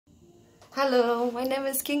Hello, my name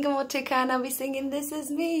is Kinga Motika and I'll be singing This Is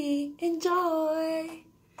Me. Enjoy!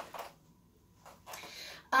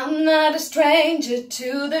 I'm not a stranger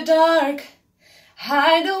to the dark.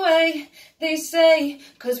 Hide away, they say,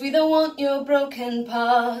 'cause we don't want your broken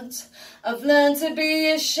parts. I've learned to be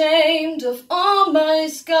ashamed of all my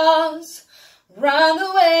scars. Run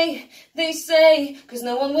away, they say, 'cause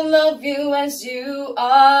no one will love you as you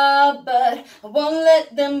are. But I won't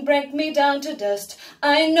let them break me down to dust.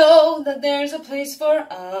 I know that there's a place for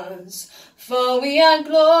us, for we are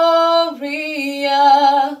glorious.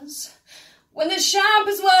 When the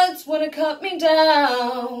sharpest words wanna cut me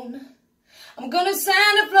down, I'm gonna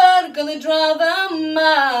send a flood, gonna draw them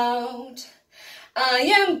out. I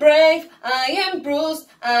am brave, I am bruised,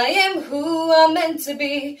 I am who I'm meant to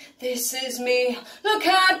be. This is me, look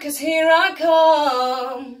out, 'cause here I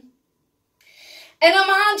come. And I'm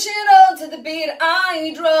marching on to the beat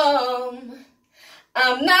I drum.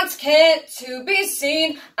 I'm not scared to be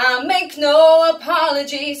seen, I make no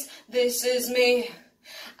apologies. This is me.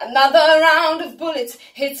 Another round of bullets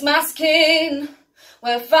hits my skin.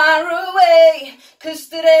 We're far away, 'cause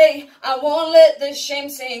today I won't let the shame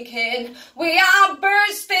sink in. We are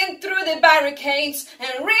bursting through the barricades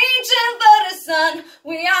and reaching for the sun.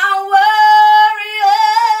 We are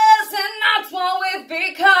warriors, and that's what we've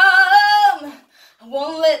become. I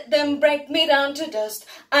won't let them break me down to dust.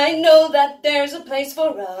 I know that there's a place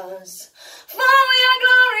for us, for we are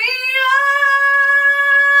glorious.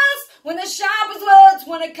 When the sharpest words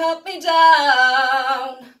wanna cut me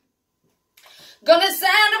down, gonna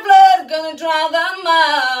send a flood, gonna drown them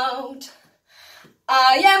out.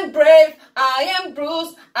 I am brave, I am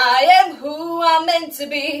bruised, I am who I'm meant to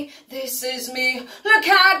be. This is me, look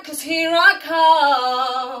out, 'cause here I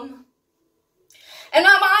come. And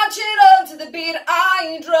I'm marching on to the beat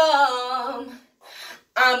I drum.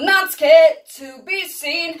 I'm not scared to be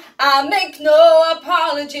seen, I make no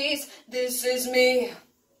apologies. This is me.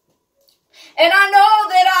 And I know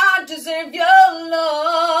that I deserve your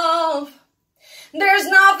love. There's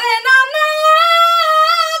nothing I'm not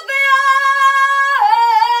worth.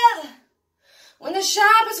 When the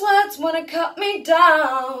sharpest words wanna cut me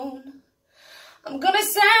down, I'm gonna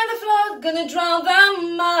send the flood, gonna drown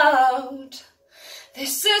them out.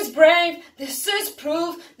 This is brave, this is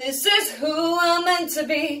proof, this is who I'm meant to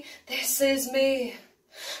be. This is me.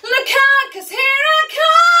 Look out, 'cause here I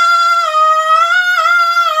come.